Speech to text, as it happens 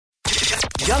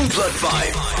Young Blood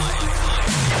 5.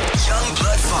 Young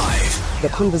Blood 5. The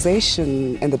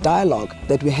conversation and the dialogue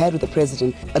that we had with the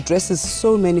president addresses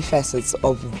so many facets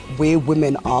of where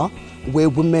women are, where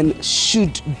women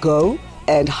should go,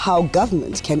 and how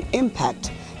government can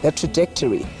impact that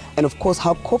trajectory. And of course,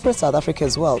 how corporate South Africa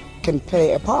as well can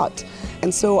play a part.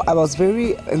 And so I was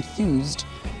very enthused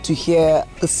to hear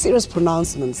the serious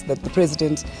pronouncements that the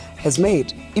president has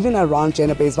made, even around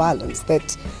gender-based violence,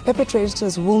 that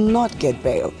perpetrators will not get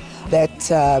bail, that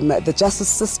the justice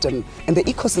system and the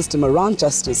ecosystem around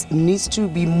justice needs to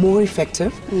be more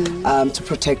effective to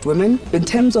protect women. In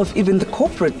terms of even the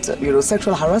corporate,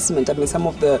 sexual harassment, I mean, some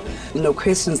of the,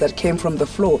 questions that came from the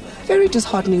floor, very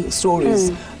disheartening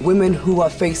stories. Women who are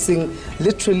facing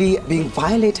literally being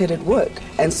violated at work.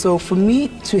 And so for me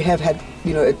to have had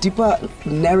a deeper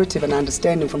narrative and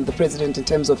understanding from the president in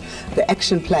terms of the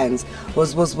action plans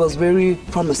was very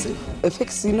promising.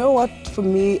 Fix, what for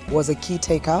me was a key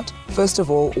takeout? First of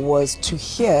all, was to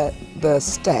hear the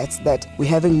stats that we're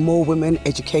having more women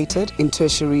educated in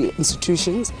tertiary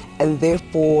institutions, and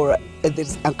therefore it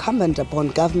is incumbent upon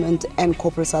government and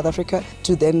corporate South Africa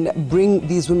to then bring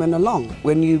these women along.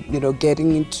 When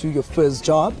getting into your first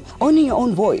job, owning your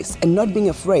own voice and not being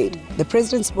afraid. The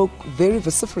president spoke very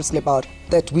vociferously about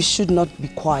that we should not be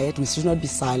quiet, we should not be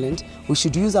silent, we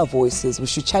should use our voices, we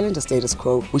should challenge the status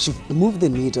quo, we should move the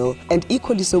needle, and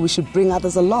equally so we should bring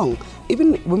others along.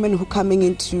 Even women who are coming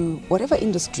into whatever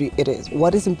industry it is,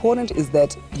 what is important is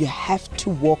that you have to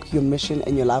walk your mission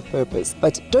and your life purpose.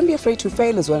 But don't be afraid to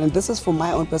fail as well, and this is from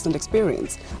my own personal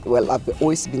experience. Well, I've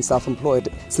always been self-employed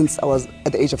since I was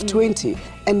at the age of 20,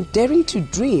 and daring to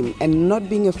dream and not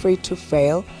being afraid to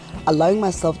fail, allowing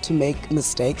myself to make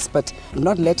mistakes, but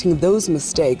not letting those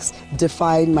mistakes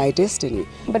define my destiny.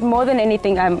 But more than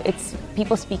anything, it's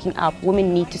people speaking up.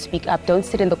 Women need to speak up. Don't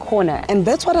sit in the corner. And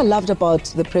that's what I loved about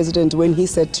the president when he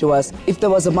said to us, if there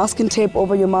was a masking tape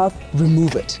over your mouth,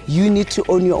 remove it. You need to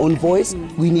own your own voice.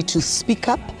 We need to speak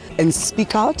up and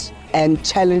speak out and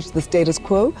challenge the status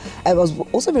quo. I was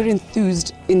also very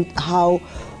enthused in how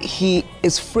he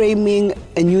is framing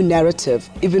a new narrative,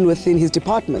 even within his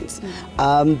departments,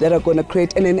 that are going to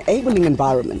create an enabling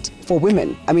environment for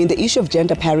women. I mean, the issue of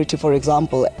gender parity, for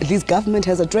example, at least government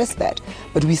has addressed that,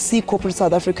 but we see corporate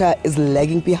South Africa is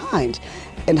lagging behind.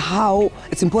 And how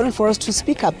it's important for us to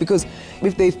speak up, because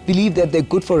if they believe that they're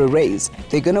good for a raise,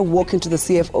 they're going to walk into the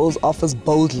CFO's office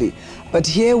boldly. But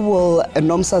here will a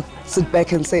NOMSA sit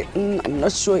back and say, I'm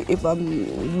not sure if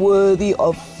I'm worthy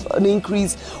of an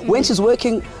increase, when she's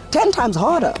working 10 times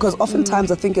harder. Because oftentimes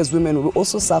I think as women, we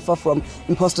also suffer from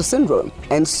imposter syndrome.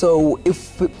 And so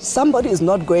if somebody is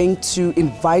not going to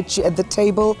invite you at the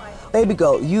table, baby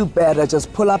girl, you better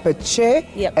just pull up a chair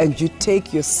and you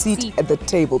take your seat at the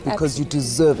table, because you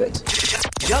deserve it.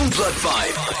 Young Blood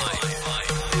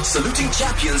 5. Saluting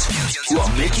champions who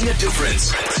are making a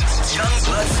difference. Young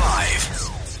Blood 5.